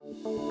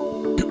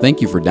Thank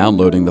you for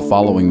downloading the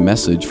following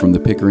message from the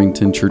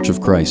Pickerington Church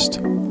of Christ.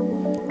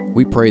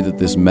 We pray that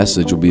this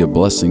message will be a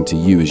blessing to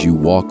you as you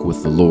walk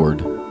with the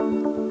Lord.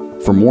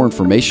 For more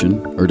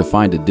information or to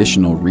find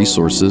additional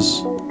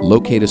resources,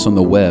 locate us on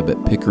the web at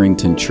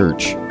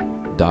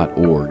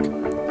pickeringtonchurch.org.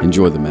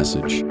 Enjoy the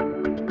message.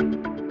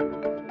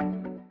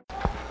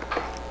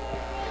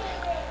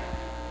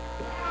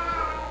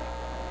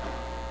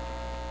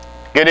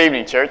 Good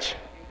evening, church.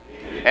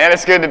 And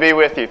it's good to be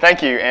with you.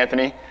 Thank you,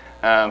 Anthony,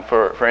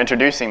 for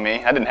introducing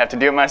me. I didn't have to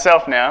do it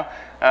myself now,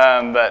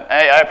 but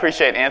hey, I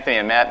appreciate Anthony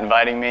and Matt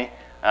inviting me.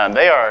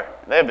 They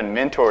have been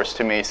mentors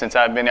to me since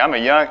I've been. I'm a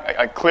young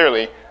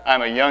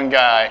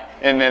guy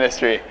in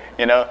ministry.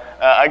 You know,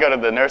 I go to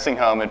the nursing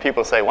home and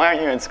people say, "Why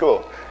aren't you in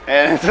school?"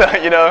 And so,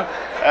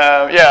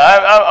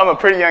 I'm a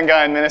pretty young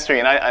guy in ministry,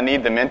 and I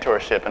need the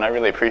mentorship, and I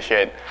really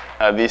appreciate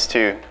these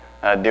two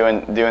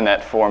doing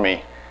that for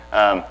me.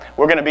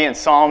 We're going to be in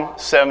Psalm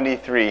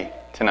 73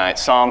 tonight.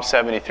 Psalm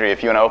 73,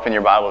 if you want to open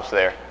your Bibles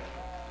there.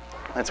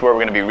 That's where we're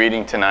going to be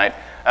reading tonight.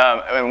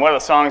 And one of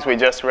the songs we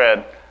just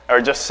read, or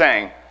just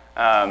sang,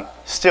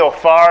 still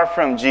far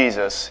from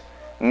Jesus,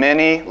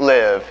 many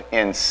live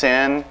in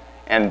sin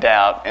and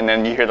doubt. And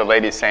then you hear the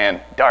ladies saying,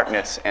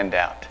 darkness and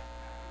doubt.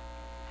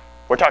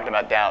 We're talking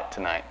about doubt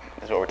tonight,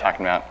 is what we're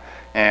talking about.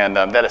 And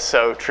that is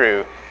so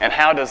true. And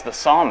how does the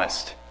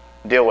psalmist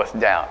deal with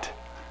doubt?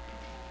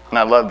 And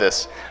I love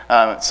this.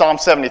 Psalm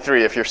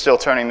 73, if you're still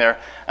turning there.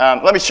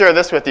 Let me share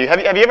this with you. Have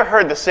you ever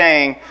heard the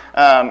saying,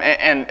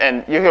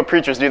 and you hear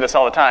preachers do this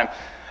all the time,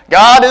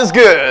 God is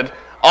good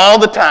all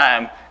the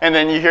time. And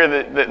then you hear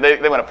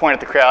they want to point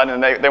at the crowd,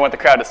 and they want the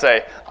crowd to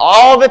say,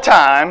 all the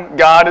time,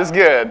 God is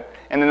good.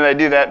 And then they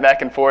do that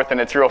back and forth, and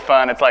it's real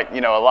fun. It's like, a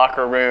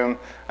locker room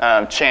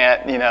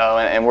chant,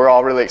 and we're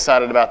all really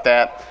excited about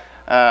that.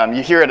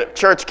 You hear it at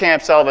church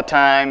camps all the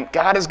time.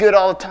 God is good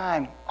all the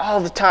time. All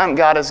the time,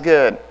 God is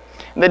good.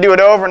 And they do it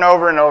over and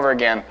over and over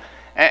again.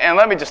 And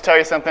let me just tell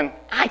you something.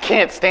 I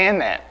can't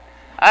stand that.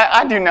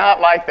 I do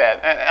not like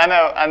that.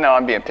 I know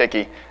I'm being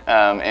picky,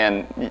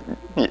 and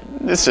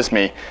it's just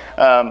me.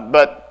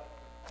 But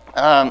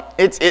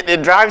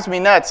it drives me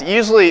nuts.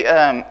 Usually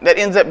that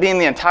ends up being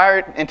the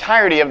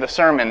entirety of the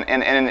sermon.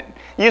 And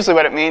usually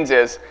what it means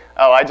is,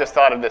 I just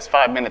thought of this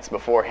 5 minutes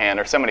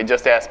beforehand, or somebody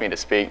just asked me to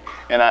speak,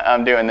 and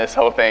I'm doing this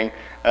whole thing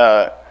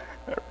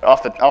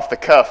off the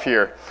cuff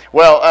here.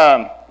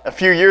 Well, a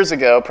few years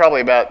ago,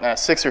 probably about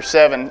 6 or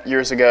 7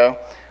 years ago,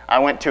 I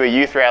went to a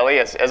youth rally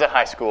as a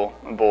high school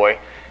boy,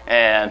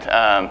 and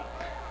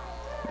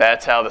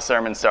that's how the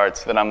sermon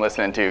starts that I'm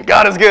listening to.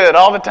 God is good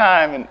all the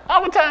time, and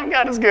all the time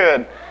God is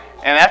good.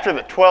 And after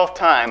the 12th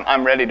time,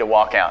 I'm ready to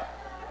walk out.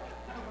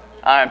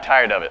 I'm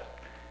tired of it.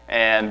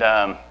 And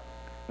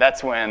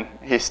that's when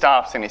he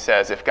stops and he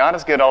says, if God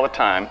is good all the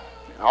time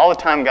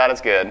God is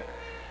good,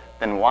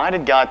 then why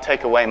did God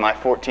take away my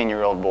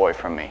 14-year-old boy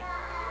from me?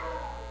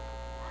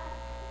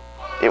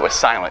 It was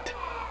silent.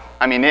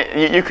 I mean,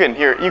 you couldn't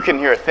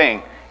hear a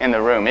thing in the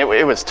room.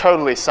 It was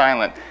totally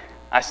silent.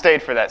 I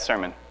stayed for that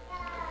sermon.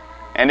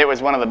 And it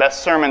was one of the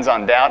best sermons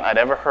on doubt I'd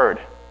ever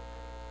heard.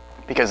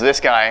 Because this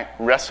guy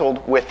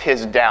wrestled with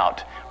his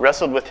doubt,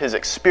 wrestled with his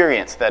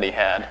experience that he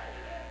had,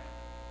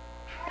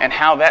 and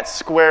how that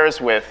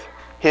squares with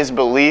his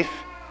belief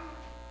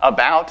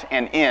about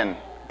and in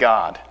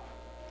God.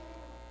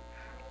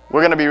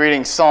 We're going to be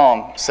reading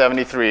Psalm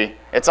 73.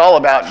 It's all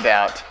about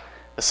doubt.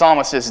 The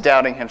psalmist is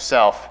doubting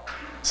himself.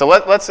 So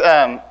let's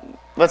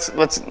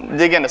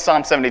dig into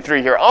Psalm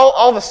 73 here.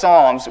 All the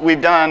psalms we've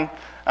done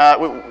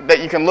that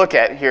you can look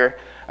at here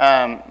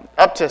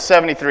up to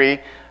 73,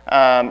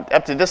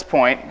 up to this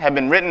point, have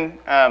been written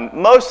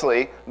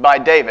mostly by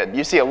David.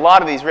 You see a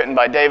lot of these written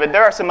by David.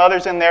 There are some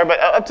others in there, but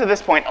up to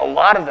this point, a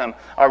lot of them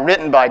are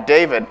written by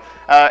David.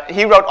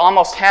 He wrote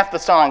almost half the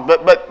songs,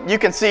 but you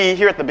can see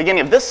here at the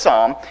beginning of this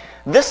psalm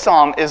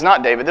is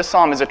not David. This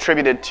psalm is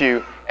attributed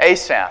to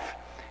Asaph.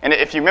 And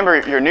if you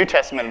remember your New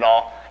Testament at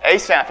all,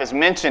 Asaph is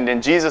mentioned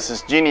in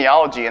Jesus'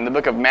 genealogy in the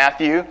book of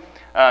Matthew,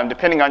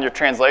 depending on your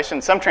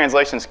translation. Some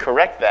translations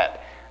correct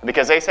that,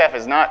 because Asaph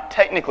is not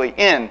technically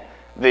in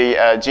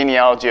the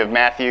genealogy of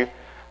Matthew,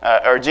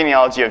 or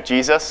genealogy of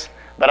Jesus,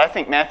 but I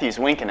think Matthew's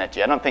winking at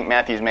you. I don't think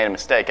Matthew's made a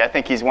mistake. I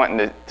think he's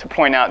wanting to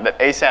point out that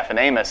Asaph and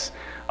Amos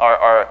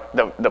are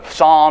the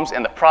Psalms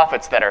and the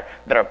prophets that are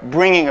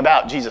bringing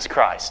about Jesus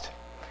Christ.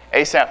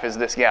 Asaph is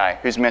this guy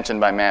who's mentioned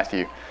by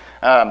Matthew.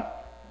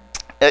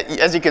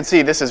 As you can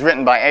see, this is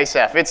written by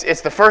Asaph.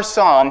 It's the first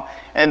psalm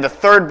in the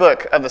third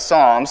book of the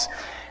Psalms.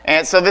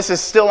 And so this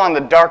is still on the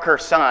darker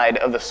side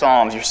of the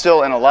Psalms. You're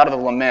still in a lot of the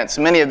laments.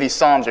 Many of these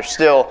Psalms are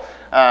still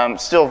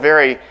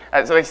very,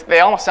 they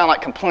almost sound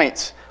like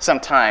complaints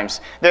sometimes.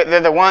 They're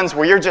the ones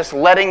where you're just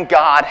letting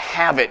God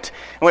have it.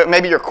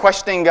 Maybe you're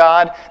questioning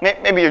God.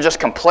 Maybe you're just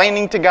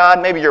complaining to God.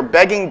 Maybe you're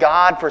begging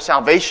God for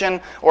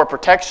salvation or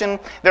protection.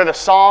 They're the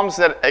Psalms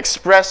that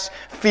express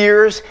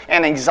fears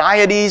and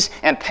anxieties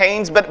and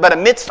pains. But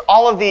amidst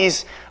all of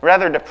these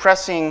rather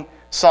depressing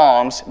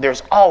Psalms,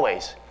 there's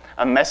always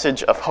a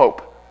message of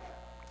hope.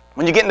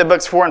 When you get into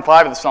books 4 and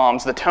 5 of the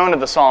Psalms, the tone of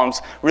the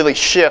Psalms really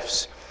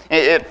shifts,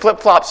 It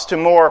flip-flops to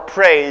more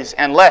praise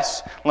and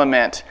less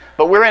lament.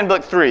 But we're in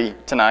book 3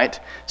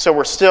 tonight, so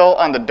we're still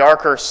on the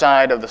darker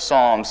side of the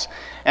Psalms.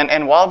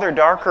 And while they're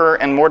darker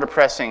and more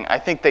depressing, I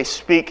think they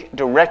speak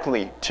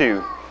directly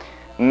to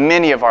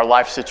many of our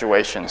life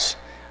situations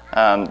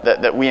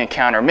that we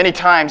encounter. Many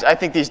times, I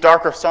think these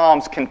darker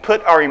Psalms can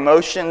put our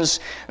emotions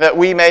that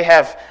we may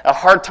have a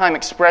hard time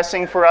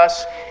expressing for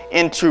us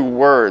into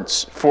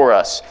words for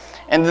us.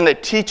 And then they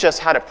teach us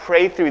how to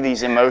pray through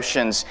these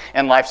emotions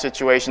and life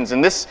situations.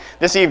 And this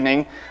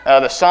evening,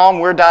 the Psalm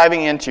we're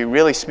diving into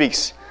really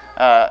speaks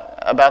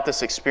about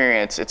this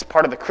experience. It's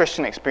part of the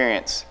Christian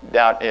experience,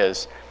 doubt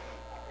is.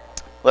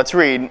 Let's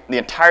read the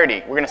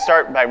entirety. We're going to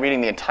start by reading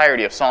the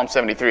entirety of Psalm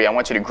 73. I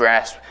want you to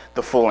grasp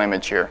the full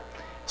image here,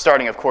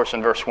 starting, of course,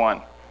 in verse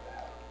 1.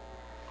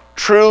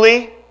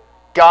 Truly,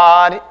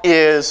 God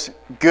is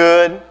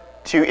good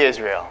to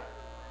Israel.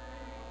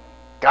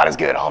 God is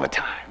good all the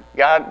time.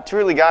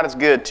 Truly God is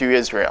good to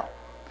Israel,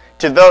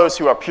 to those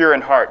who are pure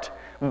in heart.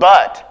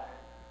 But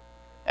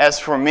as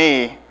for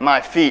me,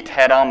 my feet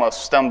had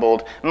almost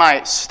stumbled.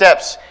 My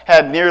steps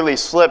had nearly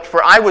slipped.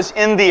 For I was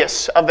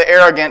envious of the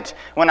arrogant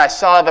when I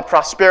saw the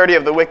prosperity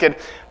of the wicked.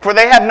 For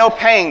they have no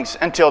pangs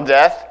until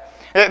death.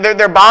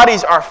 Their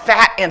bodies are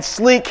fat and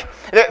sleek.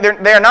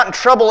 They are not in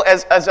trouble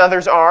as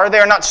others are. They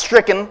are not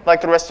stricken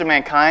like the rest of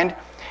mankind.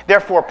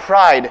 Therefore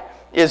pride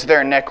is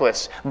their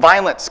necklace.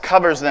 Violence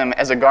covers them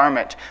as a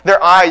garment.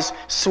 Their eyes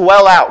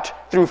swell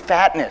out through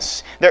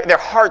fatness. Their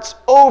hearts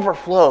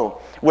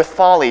overflow with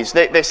follies.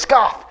 They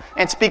scoff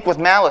and speak with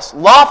malice.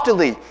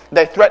 Loftily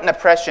they threaten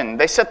oppression.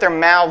 They set their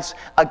mouths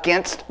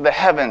against the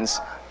heavens,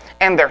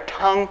 and their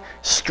tongue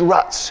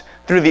struts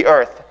through the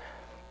earth.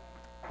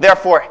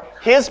 Therefore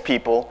his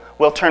people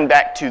will turn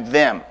back to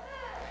them.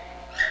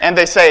 And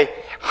they say,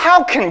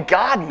 how can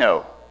God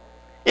know?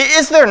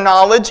 Is there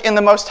knowledge in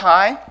the Most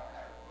High?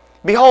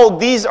 Behold,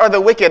 these are the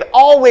wicked,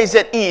 always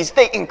at ease.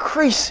 They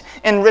increase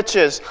in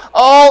riches.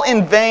 All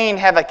in vain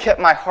have I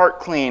kept my heart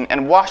clean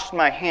and washed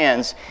my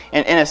hands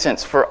in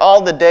innocence. For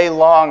all the day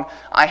long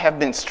I have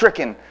been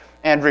stricken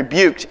and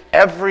rebuked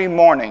every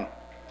morning.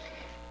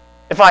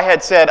 If I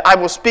had said, I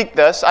will speak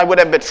thus, I would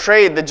have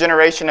betrayed the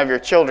generation of your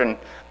children.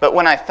 But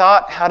when I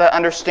thought how to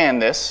understand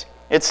this,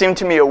 it seemed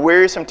to me a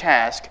wearisome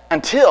task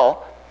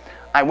until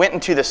I went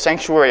into the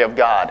sanctuary of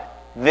God.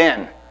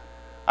 Then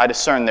I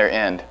discerned their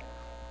end.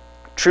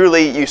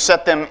 Truly, you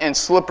set them in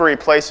slippery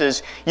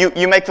places.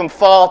 You make them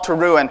fall to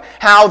ruin.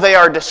 How they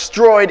are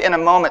destroyed in a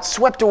moment,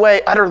 swept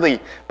away utterly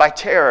by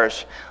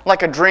terrors.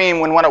 Like a dream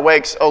when one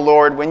awakes, O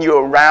Lord, when you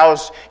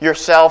arouse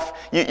yourself,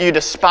 you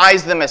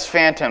despise them as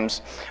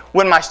phantoms.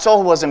 When my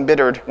soul was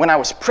embittered, when I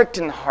was pricked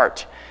in the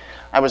heart,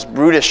 I was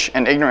brutish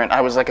and ignorant.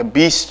 I was like a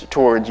beast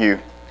toward you.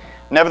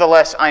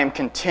 Nevertheless, I am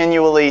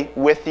continually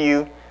with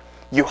you.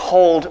 You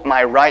hold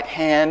my right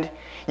hand.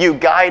 You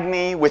guide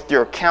me with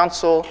your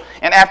counsel,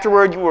 and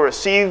afterward you will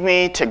receive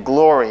me to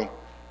glory.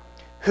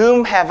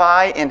 Whom have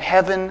I in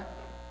heaven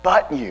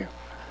but you?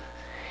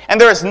 And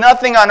there is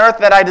nothing on earth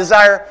that I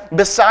desire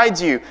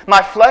besides you.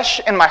 My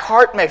flesh and my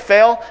heart may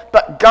fail,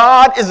 but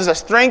God is the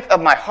strength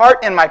of my heart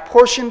and my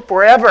portion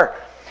forever.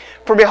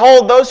 For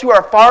behold, those who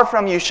are far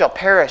from you shall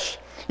perish.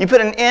 You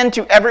put an end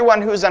to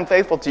everyone who is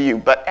unfaithful to you.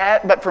 But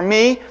for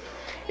me,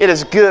 it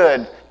is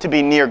good to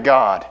be near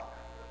God.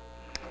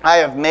 I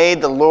have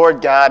made the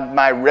Lord God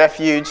my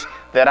refuge,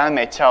 that I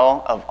may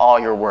tell of all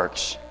your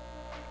works.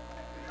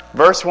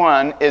 Verse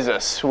 1 is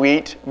a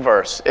sweet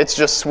verse. It's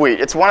just sweet.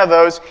 It's one of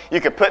those you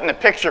could put in a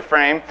picture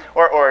frame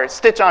or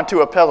stitch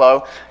onto a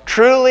pillow.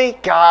 Truly,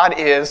 God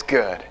is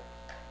good.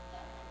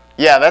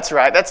 Yeah, that's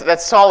right.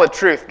 That's solid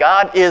truth.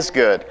 God is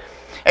good.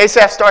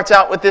 Asaph starts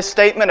out with this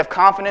statement of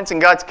confidence in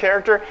God's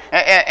character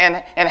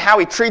and how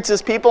he treats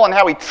his people and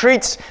how he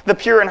treats the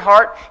pure in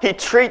heart. He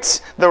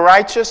treats the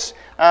righteous.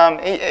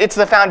 It's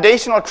the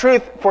foundational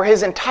truth for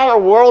his entire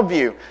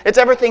worldview. It's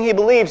everything he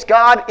believes.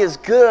 God is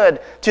good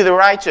to the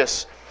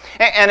righteous.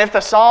 And if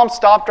the psalm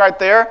stopped right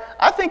there,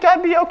 I think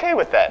I'd be okay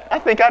with that. I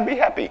think I'd be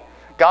happy.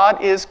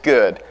 God is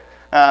good.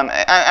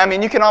 I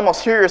mean, you can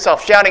almost hear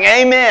yourself shouting,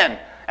 Amen,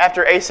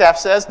 after Asaph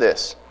says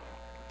this.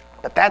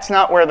 But that's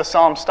not where the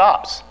psalm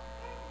stops.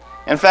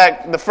 In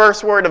fact, the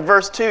first word of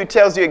verse 2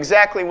 tells you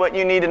exactly what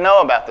you need to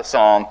know about the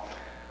psalm.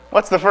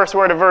 What's the first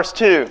word of verse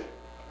 2?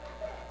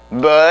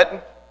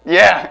 But.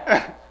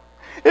 Yeah,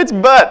 it's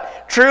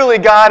but. Truly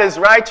God is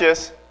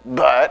righteous,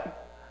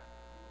 but.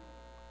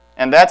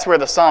 And that's where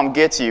the psalm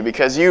gets you,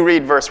 because you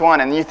read verse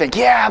 1 and you think,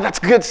 yeah, that's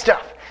good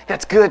stuff.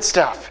 That's good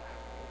stuff.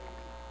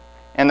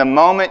 And the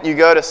moment you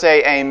go to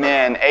say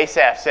amen,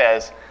 Asaph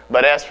says,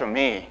 but as for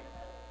me.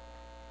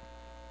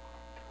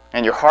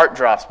 And your heart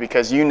drops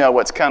because you know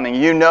what's coming.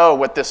 You know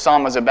what this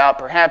psalm is about.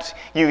 Perhaps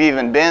you've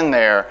even been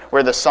there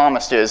where the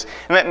psalmist is.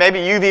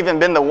 Maybe you've even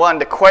been the one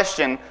to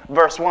question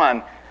verse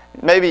 1.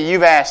 Maybe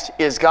you've asked,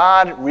 is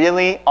God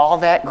really all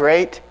that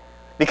great?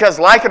 Because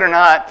like it or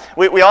not,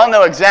 we all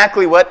know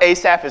exactly what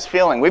Asaph is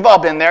feeling. We've all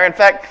been there. In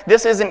fact,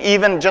 this isn't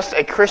even just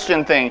a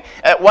Christian thing.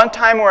 At one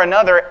time or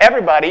another,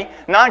 everybody,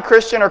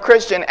 non-Christian or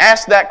Christian,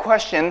 asks that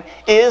question,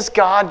 is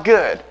God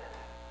good?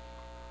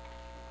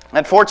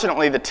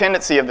 Unfortunately, the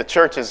tendency of the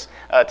church is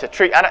to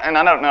treat, and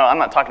I don't know, I'm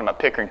not talking about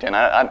Pickerington,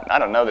 I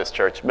don't know this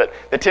church, but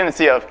the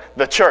tendency of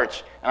the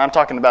church, and I'm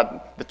talking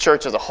about the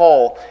church as a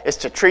whole, is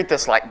to treat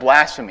this like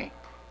blasphemy.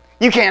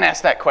 You can't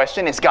ask that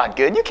question, is God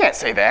good? You can't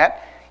say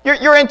that.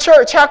 You're in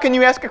church, how can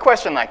you ask a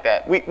question like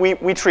that?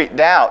 We treat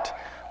doubt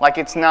like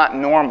it's not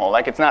normal,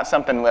 like it's not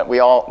something that we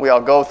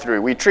all go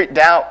through. We treat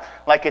doubt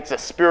like it's a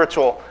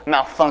spiritual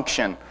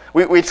malfunction.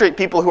 We treat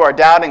people who are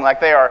doubting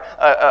like they are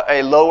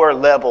a lower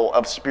level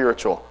of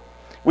spiritual.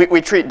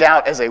 We treat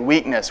doubt as a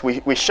weakness.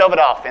 We shove it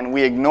off and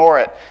we ignore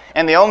it.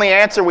 And the only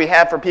answer we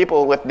have for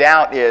people with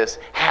doubt is,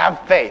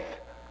 have faith.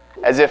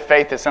 As if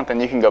faith is something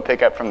you can go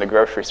pick up from the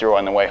grocery store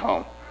on the way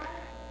home.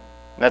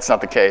 That's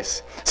not the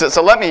case.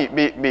 So let me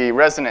be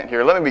resonant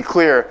here. Let me be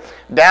clear.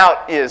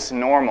 Doubt is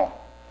normal.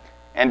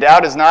 And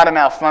doubt is not a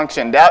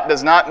malfunction. Doubt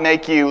does not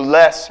make you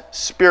less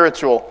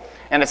spiritual.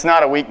 And it's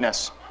not a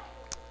weakness.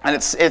 And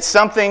it's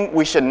something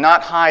we should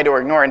not hide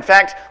or ignore. In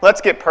fact, let's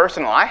get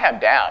personal. I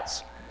have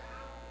doubts.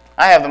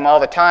 I have them all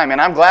the time, and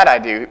I'm glad I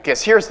do,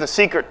 because here's the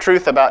secret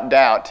truth about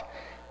doubt.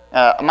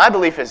 My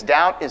belief is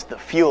doubt is the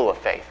fuel of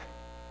faith.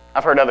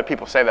 I've heard other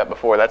people say that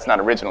before. That's not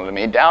original to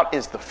me. Doubt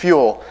is the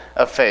fuel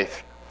of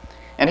faith.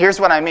 And here's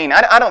what I mean.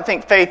 I don't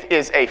think faith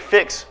is a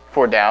fix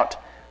for doubt.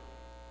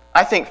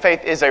 I think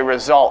faith is a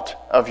result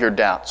of your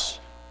doubts.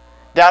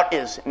 Doubt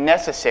is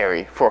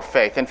necessary for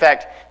faith. In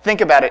fact, think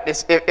about it.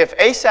 If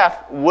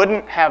Asaph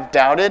wouldn't have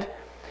doubted,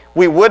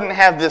 we wouldn't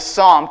have this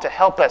psalm to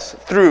help us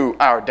through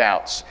our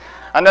doubts.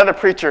 Another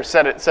preacher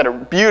said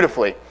it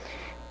beautifully.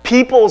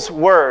 People's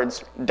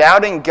words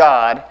doubting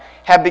God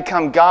have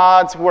become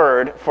God's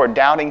word for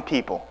doubting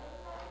people.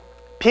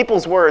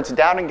 People's words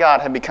doubting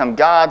God have become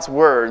God's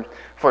word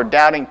for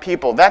doubting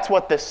people. That's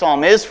what this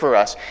psalm is for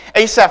us.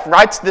 Asaph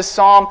writes this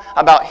psalm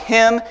about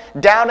him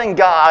doubting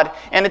God,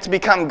 and it's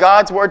become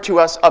God's word to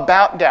us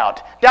about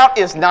doubt. Doubt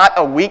is not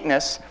a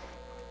weakness.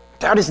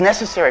 Doubt is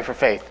necessary for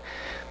faith.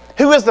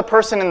 Who is the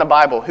person in the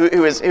Bible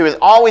who is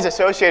always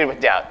associated with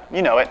doubt?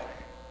 You know it.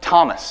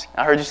 Thomas.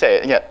 I heard you say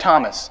it. Yeah,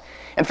 Thomas.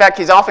 In fact,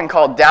 he's often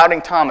called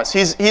Doubting Thomas.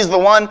 He's the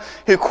one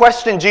who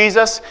questioned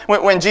Jesus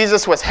when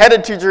Jesus was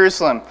headed to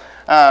Jerusalem.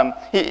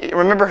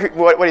 Remember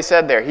what he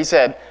said there? He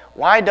said,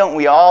 "Why don't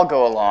we all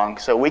go along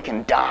so we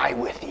can die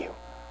with you?"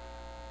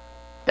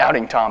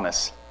 Doubting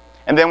Thomas.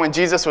 And then when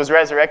Jesus was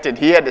resurrected,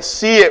 he had to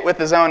see it with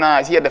his own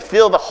eyes. He had to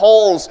feel the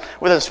holes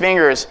with his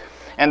fingers.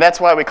 And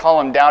that's why we call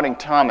him Doubting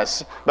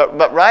Thomas.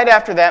 But right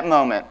after that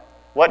moment,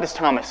 what does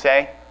Thomas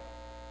say?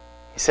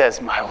 He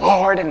says, "My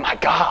Lord and my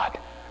God."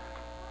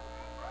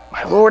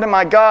 My Lord and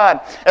my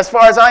God. As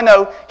far as I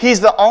know, he's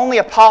the only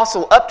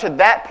apostle up to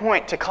that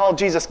point to call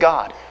Jesus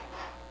God.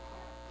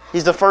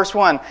 He's the first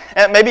one.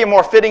 And maybe a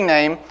more fitting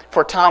name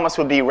for Thomas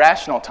would be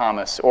Rational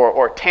Thomas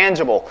or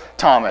Tangible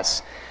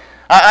Thomas.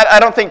 I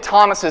don't think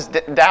Thomas's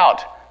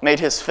doubt made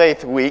his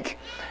faith weak.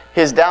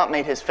 His doubt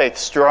made his faith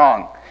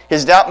strong.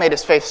 His doubt made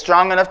his faith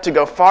strong enough to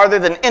go farther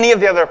than any of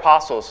the other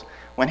apostles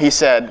when he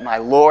said, "My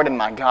Lord and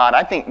my God."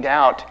 I think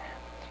doubt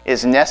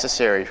is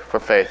necessary for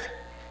faith.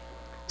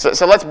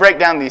 So let's break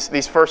down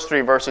these first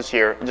three verses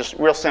here, just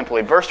real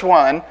simply. Verse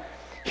 1,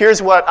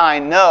 here's what I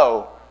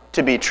know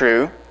to be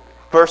true.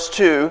 Verse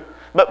 2,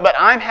 but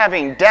I'm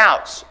having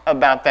doubts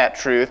about that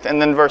truth.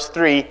 And then verse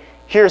 3,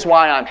 here's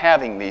why I'm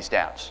having these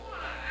doubts.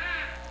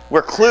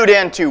 We're clued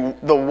into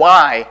the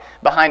why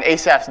behind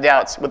Asaph's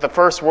doubts with the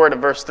first word of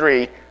verse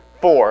 3,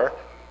 for.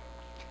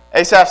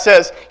 Asaph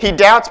says he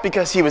doubts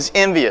because he was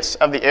envious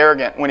of the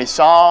arrogant when he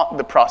saw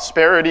the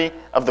prosperity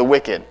of the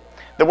wicked.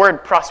 The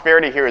word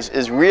prosperity here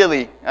is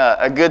really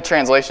a good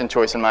translation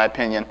choice in my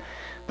opinion.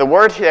 The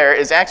word here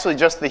is actually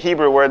just the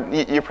Hebrew word,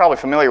 you're probably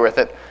familiar with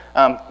it,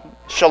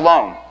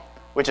 shalom,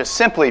 which is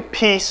simply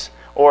peace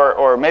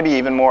or maybe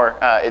even more,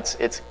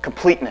 it's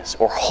completeness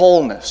or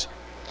wholeness.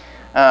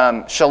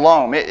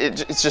 Shalom,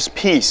 it's just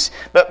peace.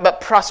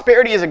 But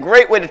prosperity is a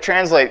great way to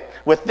translate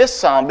with this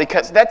psalm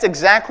because that's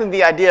exactly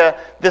the idea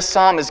this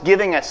psalm is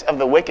giving us of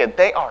the wicked.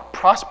 They are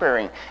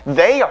prospering.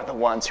 They are the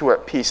ones who are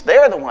at peace. They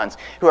are the ones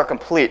who are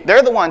complete.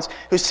 They're the ones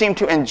who seem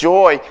to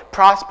enjoy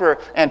prosper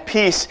and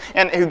peace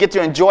and who get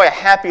to enjoy a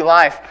happy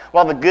life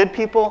while the good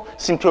people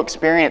seem to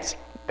experience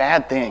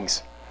bad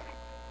things.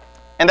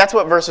 And that's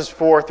what verses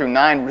 4 through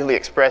 9 really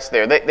express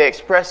there. They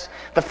express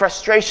the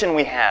frustration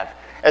we have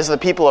as the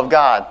people of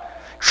God,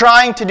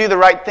 trying to do the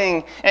right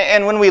thing.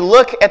 And when we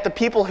look at the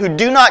people who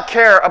do not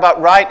care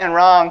about right and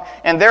wrong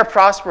and they're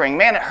prospering,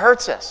 man, it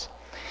hurts us.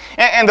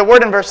 And the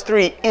word in verse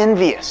 3,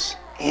 envious.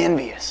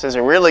 Envious is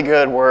a really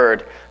good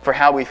word for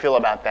how we feel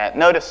about that.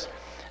 Notice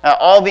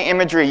all the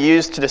imagery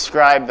used to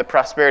describe the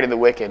prosperity of the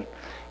wicked.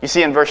 You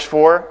see in verse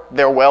 4,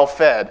 they're well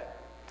fed.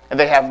 And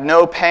they have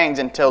no pangs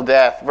until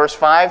death. Verse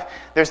 5,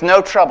 there's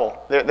no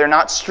trouble. They're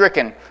not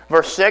stricken.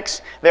 Verse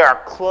 6, they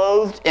are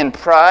clothed in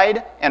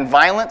pride and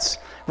violence.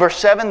 Verse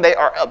 7, they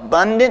are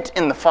abundant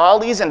in the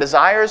follies and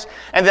desires.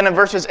 And then in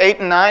verses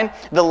 8 and 9,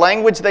 the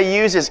language they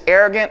use is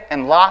arrogant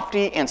and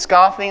lofty and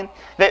scoffing.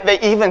 They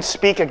even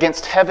speak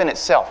against heaven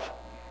itself.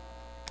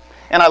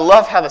 And I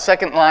love how the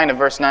second line of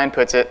verse 9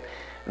 puts it,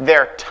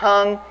 their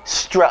tongue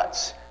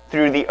struts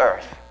through the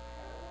earth.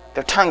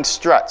 Their tongue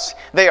struts.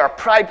 They are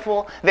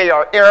prideful, they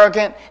are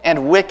arrogant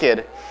and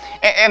wicked.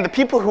 And the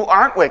people who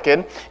aren't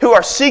wicked, who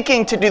are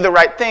seeking to do the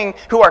right thing,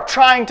 who are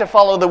trying to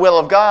follow the will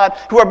of God,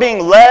 who are being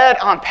led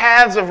on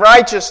paths of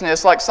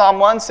righteousness, like Psalm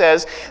 1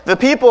 says,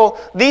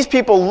 these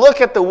people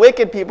look at the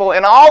wicked people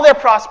and all their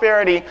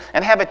prosperity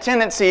and have a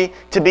tendency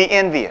to be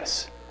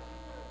envious.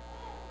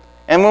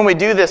 And when we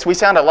do this, we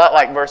sound a lot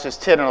like verses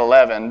 10 and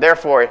 11.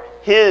 Therefore,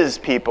 his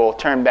people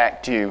turn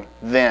back to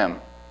them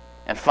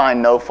and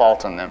find no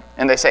fault in them.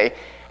 And they say,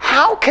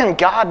 how can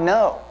God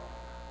know?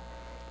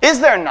 Is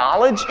there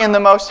knowledge in the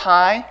Most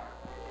High?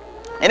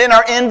 And in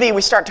our envy,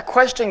 we start to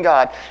question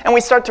God. And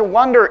we start to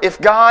wonder if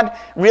God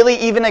really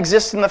even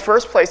exists in the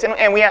first place.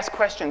 And we ask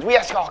questions. We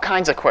ask all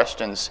kinds of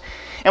questions.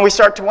 And we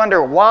start to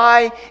wonder,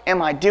 why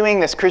am I doing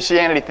this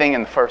Christianity thing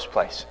in the first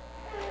place?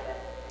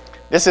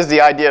 This is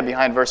the idea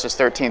behind verses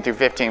 13 through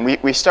 15.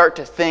 We start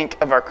to think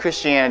of our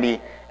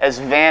Christianity as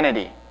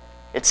vanity.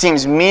 It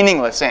seems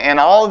meaningless, and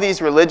all of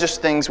these religious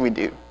things we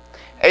do.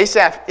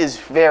 Asaph is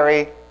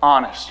very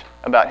honest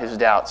about his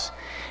doubts.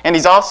 And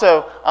he's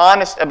also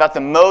honest about the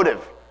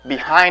motive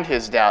behind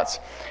his doubts.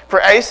 For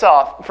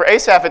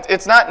Asaph,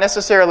 it's not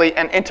necessarily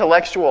an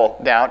intellectual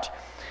doubt.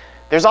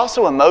 There's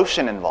also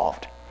emotion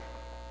involved.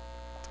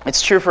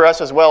 It's true for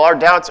us as well. Our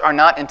doubts are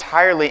not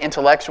entirely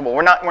intellectual.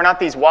 We're not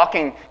these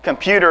walking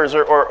computers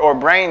or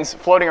brains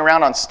floating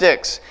around on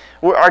sticks.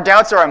 Our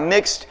doubts are a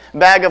mixed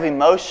bag of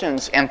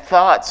emotions and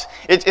thoughts.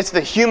 It's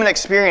the human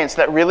experience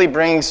that really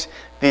brings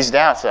these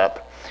doubts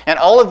up. And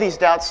all of these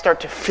doubts start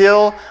to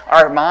fill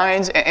our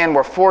minds, and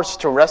we're forced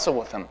to wrestle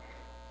with them.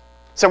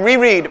 So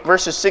reread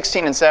verses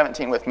 16 and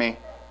 17 with me.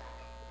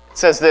 It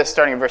says this,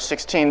 starting in verse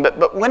 16,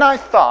 But when I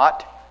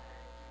thought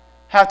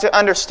how to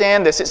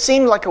understand this, it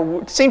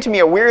seemed to me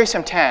a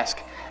wearisome task,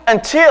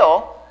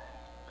 until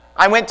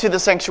I went to the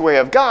sanctuary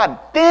of God.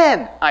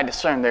 Then I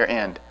discerned their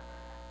end.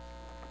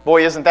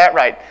 Boy, isn't that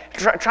right?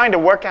 Trying to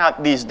work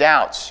out these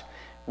doubts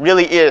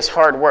really is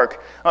hard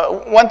work.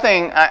 One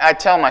thing I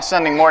tell my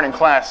Sunday morning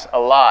class a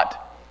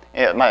lot,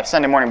 my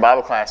Sunday morning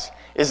Bible class,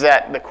 is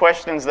that the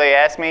questions they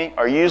ask me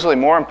are usually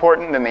more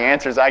important than the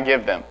answers I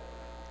give them.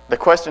 The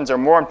questions are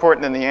more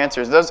important than the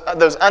answers. Those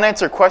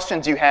unanswered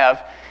questions you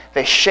have,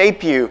 they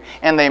shape you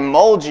and they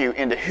mold you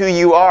into who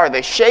you are.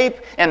 They shape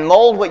and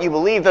mold what you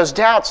believe. Those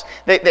doubts,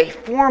 they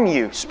form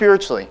you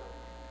spiritually.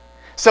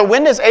 So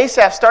when does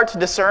Asaph start to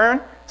discern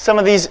some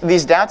of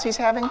these doubts he's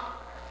having?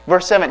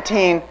 Verse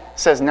 17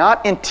 says,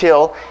 not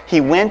until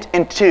he went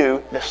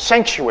into the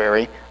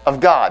sanctuary of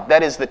God.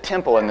 That is the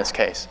temple in this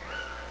case.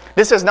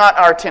 This is not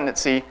our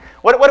tendency.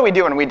 What do we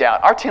do when we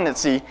doubt? Our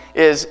tendency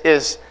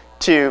is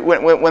to,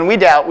 when we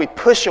doubt, we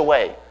push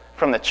away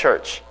from the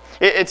church.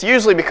 It's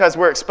usually because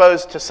we're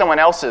exposed to someone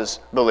else's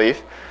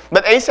belief.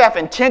 But Asaph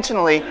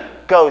intentionally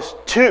goes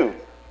to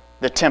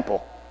the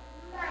temple.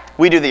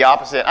 We do the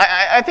opposite.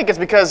 I think it's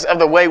because of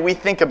the way we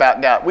think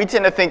about doubt. We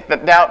tend to think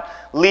that doubt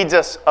leads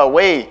us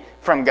away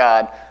from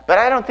God, but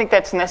I don't think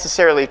that's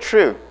necessarily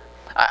true.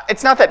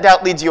 It's not that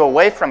doubt leads you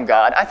away from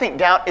God. I think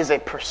doubt is a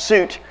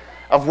pursuit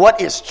of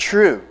what is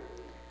true.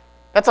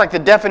 That's like the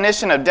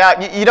definition of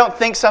doubt. You don't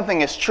think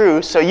something is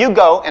true, so you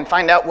go and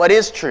find out what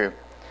is true.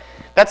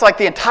 That's like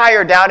the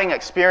entire doubting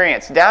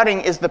experience.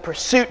 Doubting is the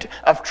pursuit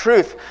of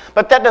truth,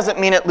 but that doesn't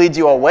mean it leads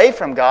you away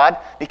from God,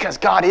 because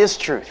God is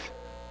truth.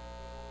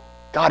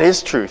 God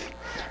is truth.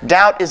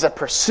 Doubt is a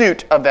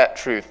pursuit of that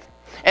truth.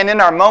 And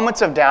in our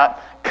moments of doubt,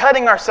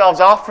 cutting ourselves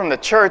off from the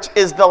church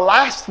is the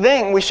last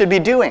thing we should be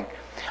doing.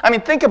 I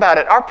mean, think about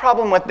it. Our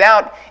problem with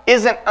doubt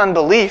isn't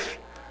unbelief.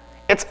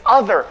 It's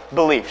other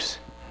beliefs.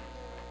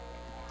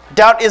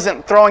 Doubt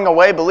isn't throwing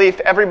away belief.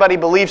 Everybody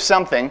believes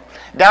something.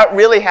 Doubt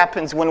really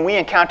happens when we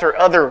encounter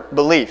other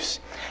beliefs.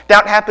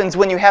 Doubt happens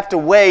when you have to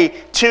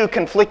weigh two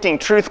conflicting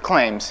truth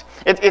claims.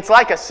 It's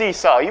like a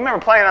seesaw. You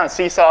remember playing on a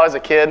seesaw as a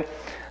kid?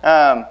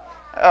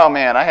 Oh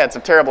man, I had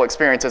some terrible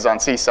experiences on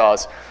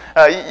seesaws.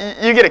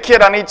 You get a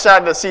kid on each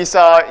side of the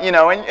seesaw,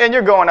 and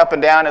you're going up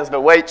and down as the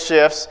weight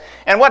shifts.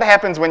 And what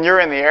happens when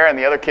you're in the air and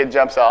the other kid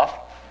jumps off?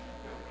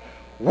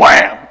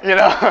 Wham!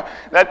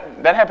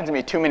 That happened to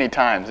me too many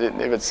times. It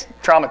was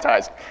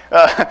traumatized.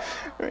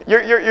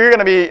 You're going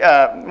to be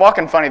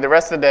walking funny the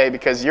rest of the day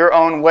because your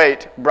own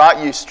weight brought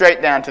you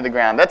straight down to the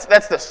ground.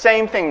 That's the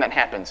same thing that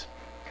happens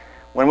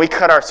when we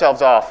cut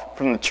ourselves off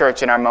from the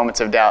church in our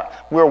moments of doubt.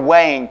 We're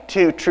weighing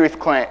two truth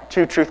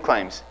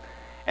claims.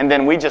 And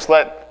then we just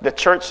let the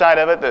church side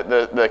of it,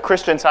 the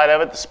Christian side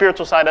of it, the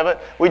spiritual side of it,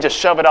 we just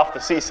shove it off the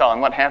seesaw.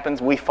 And what happens?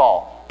 We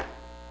fall.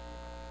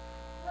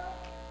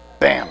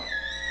 Bam.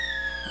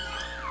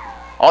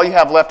 All you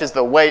have left is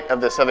the weight of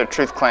this other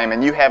truth claim,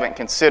 and you haven't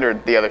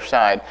considered the other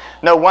side.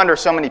 No wonder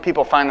so many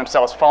people find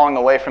themselves falling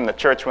away from the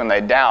church when they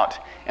doubt,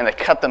 and they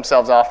cut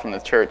themselves off from the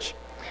church.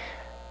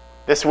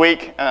 This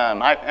week,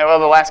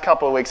 the last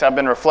couple of weeks, I've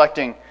been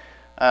reflecting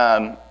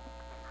on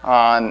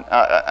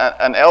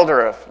an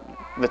elder of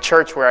the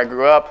church where I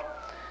grew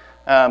up.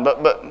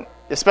 But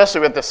especially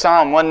with the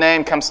psalm, one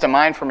name comes to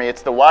mind for me.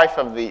 It's the wife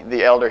of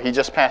the elder. He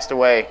just passed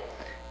away,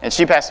 and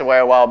she passed away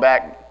a while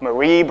back.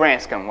 Marie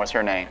Branscombe was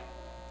her name.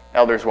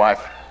 elder's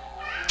wife.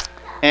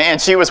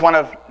 And she was one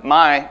of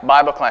my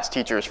Bible class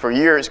teachers for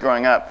years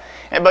growing up.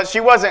 But she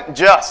wasn't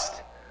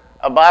just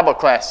a Bible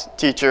class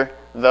teacher,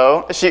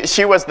 though.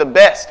 She was the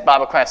best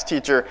Bible class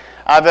teacher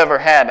I've ever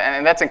had,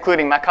 and that's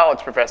including my college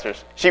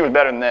professors. She was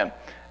better than them.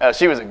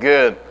 She was a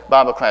good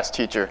Bible class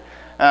teacher.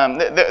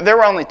 There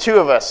were only 2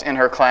 of us in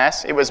her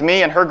class. It was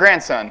me and her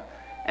grandson,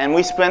 and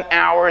we spent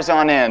hours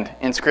on end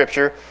in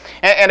Scripture.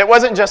 And it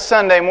wasn't just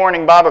Sunday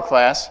morning Bible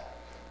class.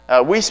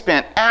 We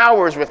spent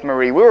hours with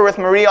Marie. We were with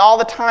Marie all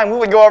the time. We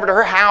would go over to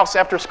her house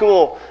after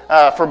school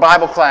for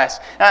Bible class.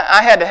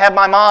 I had to have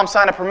my mom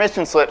sign a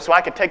permission slip so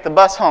I could take the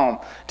bus home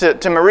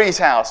to Marie's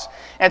house.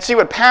 And she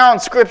would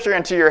pound Scripture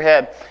into your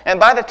head. And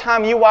by the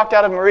time you walked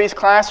out of Marie's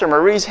class or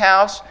Marie's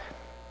house,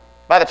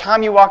 by the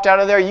time you walked out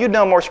of there, you'd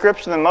know more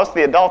Scripture than most of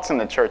the adults in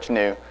the church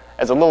knew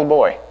as a little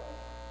boy.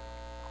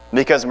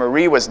 Because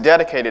Marie was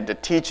dedicated to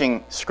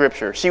teaching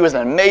Scripture. She was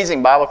an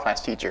amazing Bible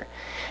class teacher.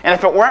 And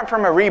if it weren't for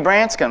Marie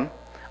Branscombe,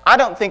 I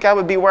don't think I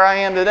would be where I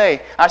am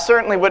today. I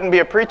certainly wouldn't be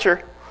a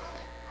preacher.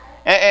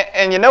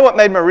 And you know what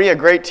made Marie a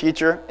great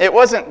teacher? It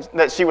wasn't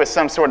that she was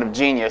some sort of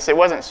genius. It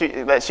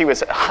wasn't that she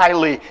was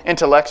highly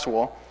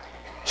intellectual.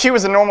 She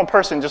was a normal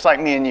person just like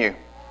me and you.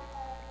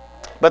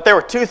 But there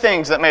were 2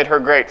 things that made her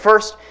great.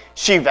 First,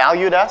 she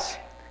valued us,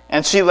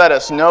 and she let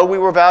us know we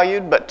were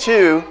valued. But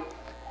 2,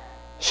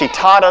 she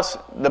taught us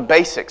the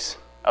basics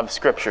of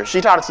Scripture.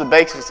 She taught us the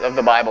basics of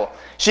the Bible.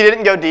 She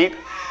didn't go deep.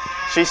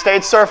 She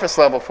stayed surface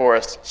level for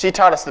us. She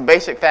taught us the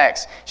basic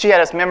facts. She had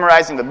us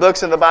memorizing the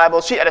books of the Bible.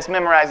 She had us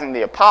memorizing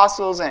the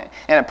apostles and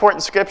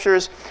important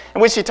scriptures.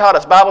 And when she taught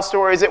us Bible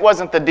stories, it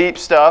wasn't the deep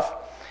stuff.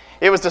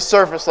 It was the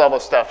surface level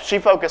stuff. She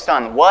focused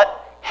on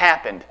what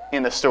happened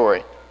in the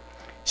story.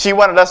 She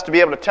wanted us to be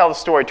able to tell the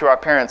story to our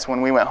parents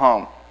when we went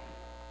home.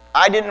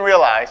 I didn't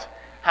realize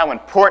how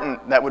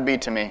important that would be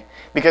to me,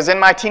 because in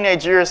my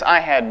teenage years, I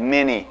had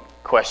many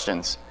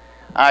questions.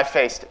 I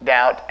faced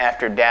doubt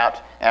after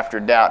doubt after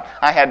doubt.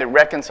 I had to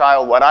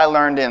reconcile what I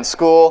learned in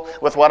school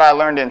with what I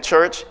learned in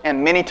church,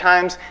 and many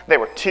times they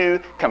were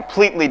 2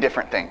 completely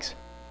different things.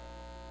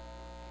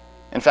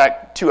 In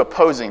fact, 2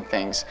 opposing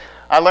things.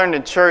 I learned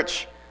in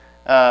church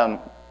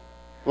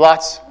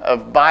lots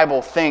of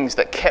Bible things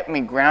that kept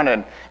me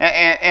grounded.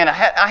 And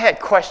I had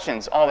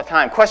questions all the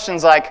time.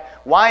 Questions like,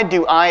 why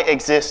do I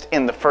exist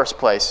in the first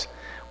place?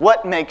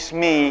 What makes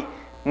me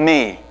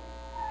me?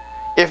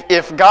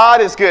 If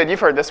God is good, you've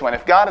heard this one,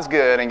 if God is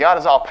good and God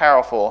is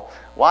all-powerful,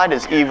 why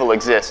does evil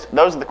exist?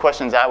 Those are the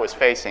questions I was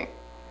facing.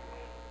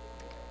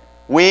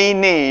 We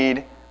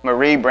need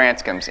Marie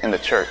Branscombes in the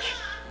church.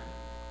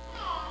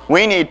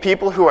 We need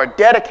people who are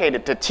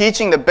dedicated to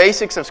teaching the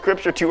basics of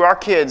Scripture to our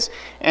kids.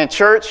 And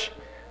church,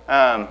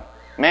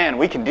 man,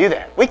 we can do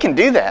that. We can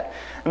do that.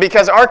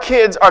 Because our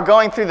kids are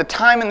going through the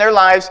time in their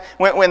lives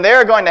when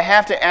they're going to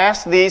have to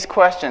ask these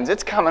questions.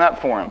 It's coming up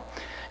for them.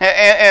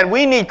 And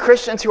we need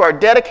Christians who are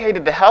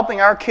dedicated to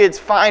helping our kids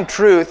find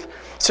truth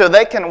so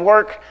they can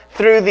work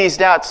through these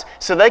doubts,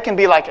 so they can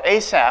be like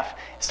Asaph,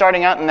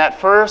 starting out in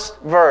that first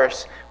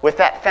verse with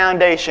that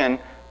foundation,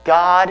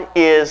 God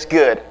is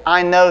good.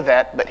 I know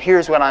that, but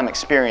here's what I'm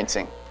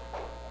experiencing.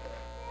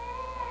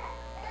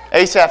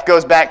 Asaph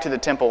goes back to the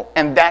temple,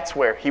 and that's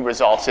where he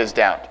resolves his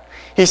doubt.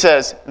 He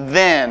says,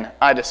 then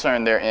I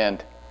discern their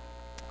end.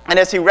 And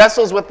as he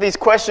wrestles with these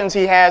questions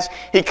he has,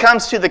 he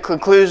comes to the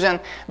conclusion,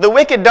 the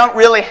wicked don't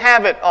really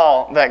have it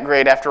all that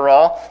great after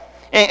all.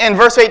 In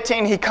verse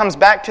 18, he comes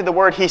back to the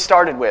word he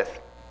started with.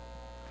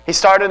 He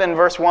started in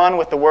verse 1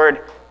 with the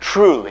word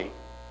truly.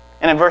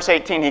 And in verse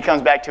 18, he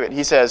comes back to it.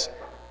 He says,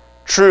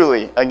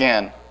 truly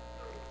again.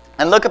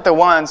 And look at the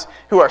ones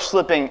who are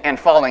slipping and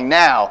falling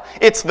now.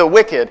 It's the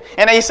wicked.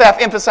 And Asaph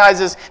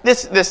emphasizes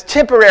this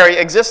temporary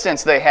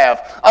existence they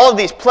have. All of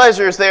these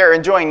pleasures they are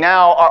enjoying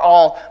now are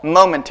all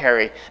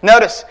momentary.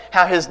 Notice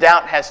how his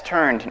doubt has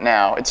turned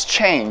now. It's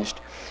changed.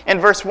 In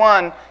verse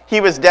 1,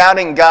 he was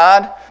doubting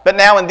God, but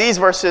now in these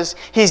verses,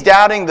 he's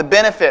doubting the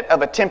benefit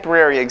of a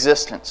temporary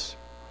existence.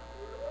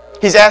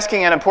 He's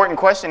asking an important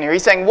question here.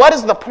 He's saying, what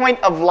is the point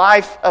of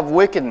life of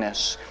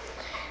wickedness?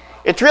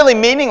 It's really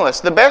meaningless.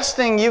 The best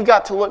thing you've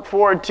got to look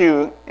forward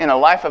to in a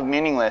life of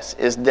meaningless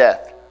is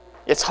death.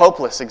 It's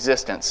hopeless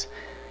existence.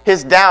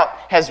 His doubt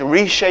has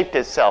reshaped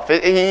itself.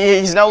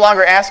 He's no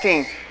longer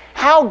asking,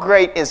 how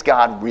great is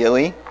God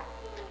really?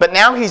 But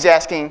now he's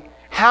asking,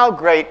 how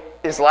great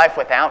is life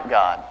without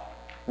God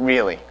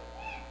really?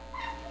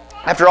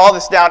 After all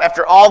this doubt,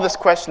 after all this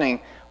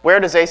questioning, where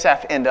does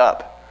Asaph end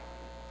up?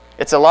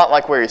 It's a lot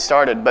like where he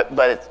started, but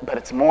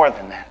it's more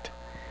than that.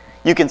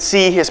 You can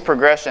see his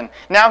progression.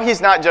 Now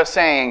he's not just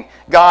saying,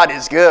 God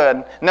is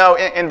good. No,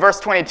 in verse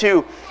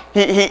 22,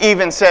 he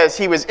even says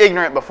he was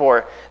ignorant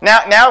before.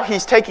 Now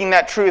he's taking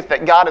that truth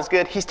that God is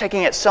good, he's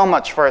taking it so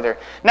much further.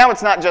 Now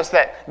it's not just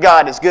that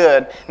God is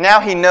good. Now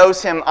he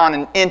knows him on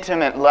an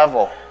intimate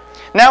level.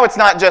 Now it's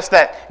not just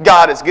that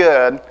God is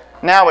good.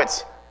 Now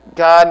it's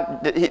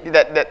God,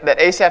 that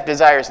Asaph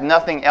desires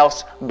nothing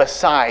else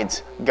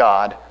besides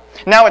God.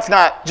 Now it's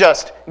not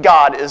just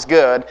God is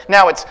good.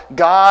 Now it's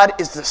God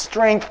is the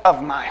strength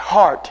of my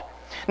heart.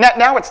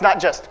 Now it's not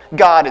just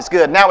God is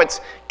good. Now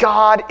it's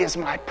God is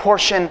my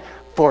portion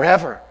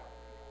forever.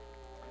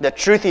 The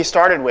truth he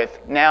started with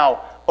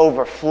now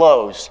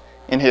overflows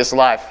in his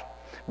life.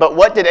 But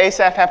what did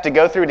Asaph have to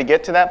go through to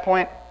get to that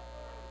point?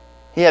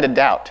 He had a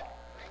doubt.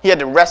 He had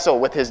to wrestle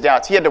with his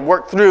doubts. He had to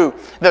work through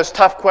those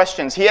tough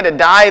questions. He had to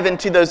dive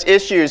into those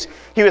issues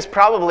he was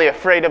probably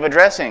afraid of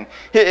addressing.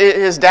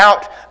 His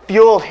doubt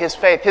fueled his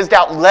faith. His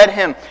doubt led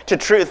him to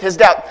truth. His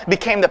doubt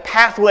became the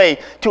pathway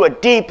to a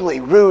deeply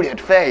rooted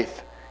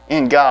faith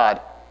in God.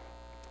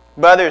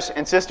 Brothers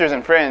and sisters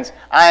and friends,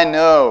 I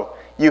know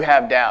you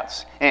have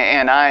doubts.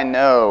 And I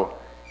know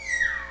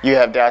you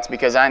have doubts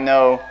because I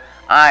know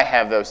I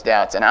have those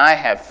doubts and I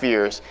have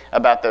fears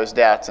about those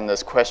doubts and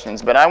those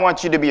questions. But I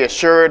want you to be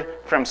assured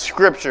from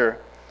Scripture,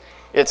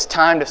 it's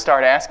time to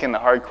start asking the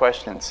hard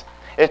questions.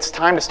 It's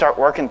time to start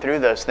working through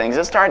those things.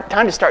 It's time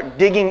to start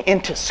digging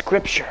into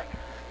Scripture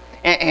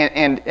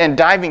and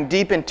diving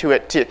deep into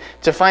it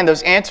to find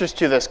those answers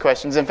to those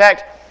questions. In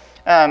fact,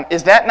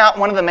 is that not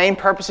one of the main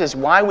purposes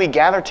why we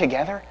gather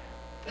together?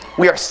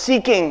 We are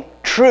seeking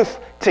truth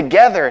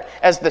together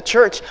as the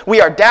church. We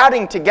are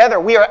doubting together.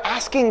 We are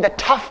asking the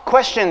tough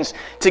questions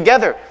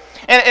together.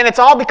 And it's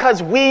all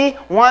because we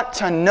want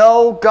to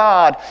know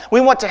God. We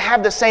want to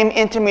have the same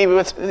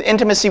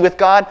intimacy with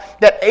God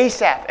that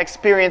Asaph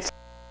experienced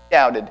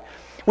doubted.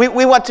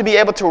 We want to be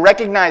able to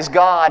recognize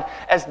God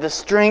as the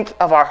strength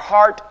of our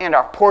heart and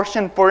our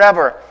portion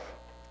forever.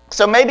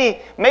 So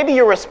maybe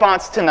your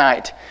response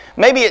tonight,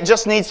 maybe it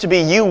just needs to be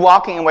you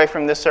walking away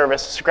from this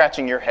service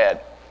scratching your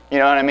head. You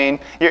know what I mean?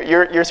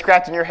 You're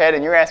scratching your head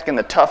and you're asking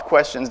the tough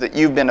questions that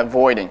you've been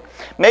avoiding.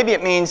 Maybe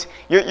it means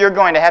you're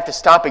going to have to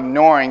stop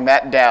ignoring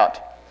that doubt.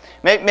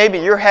 Maybe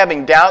you're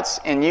having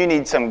doubts and you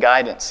need some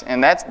guidance.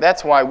 And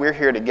that's why we're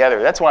here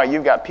together. That's why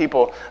you've got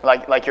people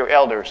like your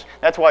elders.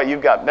 That's why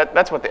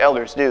that's what the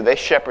elders do. They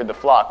shepherd the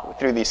flock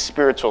through these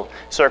spiritual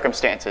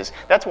circumstances.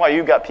 That's why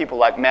you've got people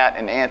like Matt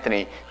and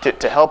Anthony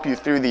to help you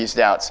through these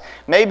doubts.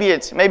 Maybe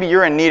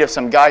you're in need of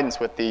some guidance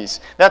with these.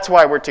 That's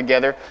why we're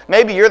together.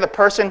 Maybe you're the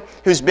person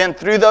who's been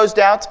through those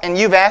doubts and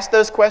you've asked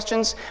those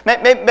questions.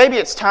 Maybe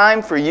it's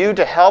time for you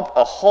to help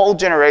a whole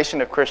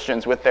generation of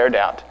Christians with their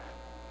doubt,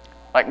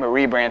 like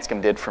Marie Branscombe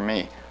did for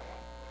me.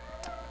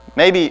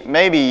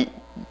 Maybe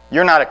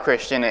you're not a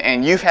Christian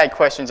and you've had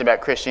questions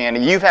about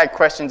Christianity. You've had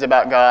questions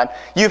about God.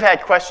 You've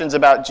had questions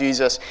about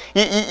Jesus.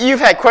 You've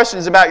had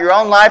questions about your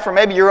own life or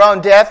maybe your own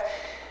death.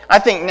 I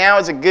think now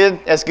is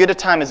as good a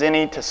time as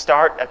any to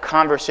start a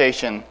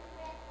conversation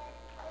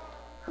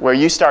where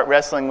you start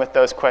wrestling with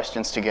those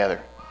questions together.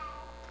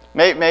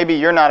 Maybe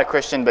you're not a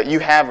Christian, but you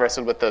have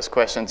wrestled with those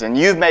questions and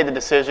you've made the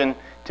decision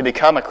to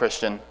become a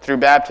Christian through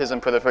baptism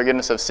for the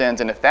forgiveness of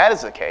sins. And if that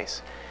is the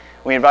case,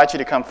 we invite you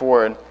to come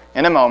forward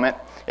in a moment.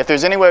 If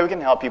there's any way we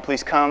can help you,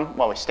 please come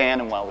while we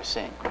stand and while we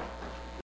sing.